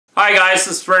Hi guys,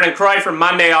 this is Vernon Croy from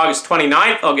Monday, August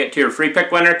 29th. I'll get to your free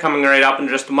pick winner coming right up in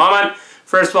just a moment.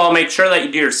 First of all, make sure that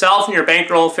you do yourself and your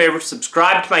bankroll a favor.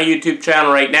 Subscribe to my YouTube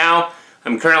channel right now.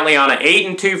 I'm currently on an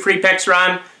 8-2 free picks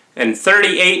run and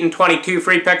 38-22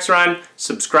 free picks run.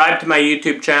 Subscribe to my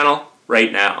YouTube channel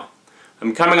right now.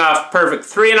 I'm coming off a perfect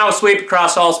 3-0 sweep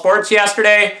across all sports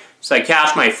yesterday, so I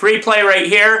cashed my free play right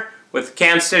here with the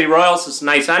Kansas City Royals. It's a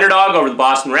nice underdog over the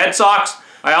Boston Red Sox.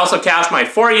 I also cashed my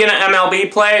 4-unit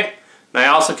MLB play, and I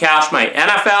also cashed my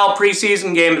NFL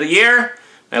preseason game of the year.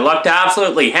 I look to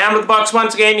absolutely hammer the Bucks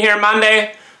once again here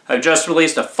Monday. I've just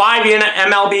released a 5-unit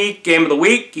MLB game of the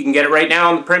week. You can get it right now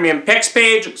on the Premium Picks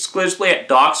page, exclusively at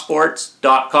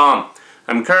DocSports.com.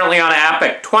 I'm currently on an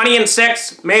epic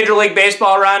 20-6 Major League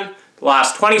Baseball run. The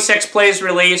last 26 plays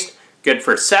released, good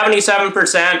for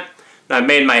 77%. And I've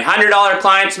made my $100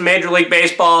 clients in Major League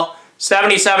Baseball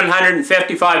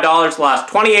 $7,755 the last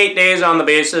 28 days on the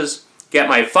bases. Get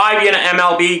my 5-unit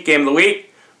MLB game of the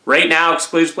week right now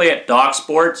exclusively at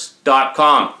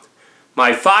DocSports.com.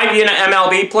 My 5-unit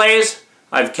MLB plays,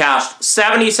 I've cashed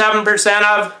 77%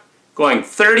 of, going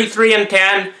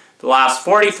 33-10. The last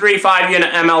 43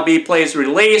 5-unit MLB plays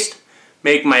released.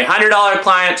 Make my $100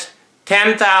 clients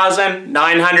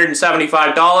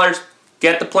 $10,975.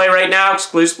 Get the play right now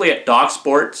exclusively at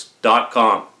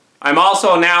DocSports.com. I'm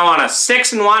also now on a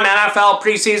 6-1 NFL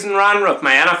preseason run with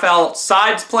my NFL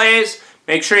sides plays.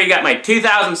 Make sure you get my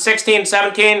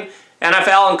 2016-17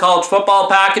 NFL and college football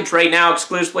package right now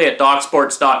exclusively at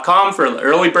DocSports.com for the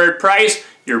early bird price.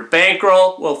 Your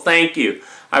bankroll will thank you.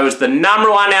 I was the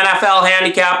 #1 NFL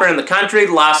handicapper in the country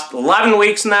the last 11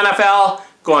 weeks in the NFL,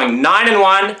 going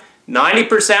 9-1,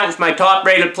 90% with my top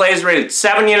rated plays rated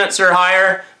 7 units or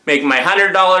higher, making my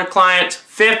 $100 clients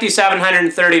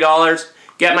 $5,730.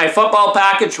 Get my football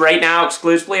package right now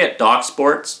exclusively at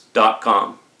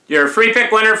DocSports.com. Your free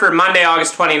pick winner for Monday,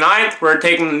 August 29th. We're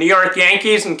taking the New York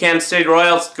Yankees and Kansas City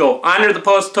Royals to go under the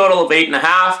post total of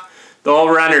 8.5. The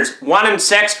over-under's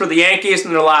 1-6 for the Yankees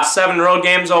in their last 7 road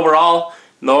games overall.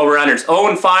 And the over-under's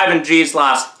 0-5 in G's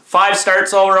last 5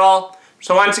 starts overall.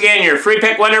 So once again, your free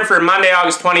pick winner for Monday,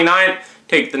 August 29th.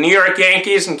 Take the New York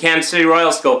Yankees and Kansas City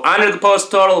Royals to go under the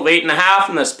post total of 8.5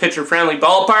 in this pitcher-friendly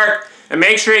ballpark. And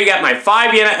make sure you get my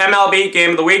 5-unit MLB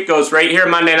game of the week. Goes right here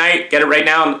Monday night. Get it right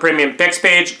now on the Premium Picks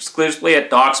page, exclusively at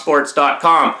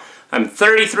DocSports.com. I'm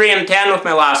 33-10 with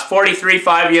my last 43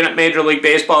 5-unit Major League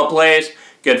Baseball plays.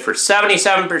 Good for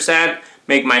 77%.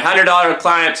 Make my $100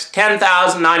 clients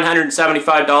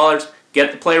 $10,975.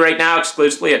 Get the play right now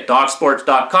exclusively at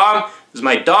DocSports.com. As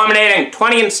my dominating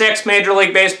 20-6 Major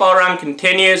League Baseball run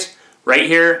continues right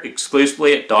here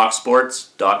exclusively at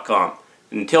DocSports.com.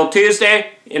 Until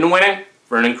Tuesday, in winning,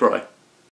 Vernon Croy.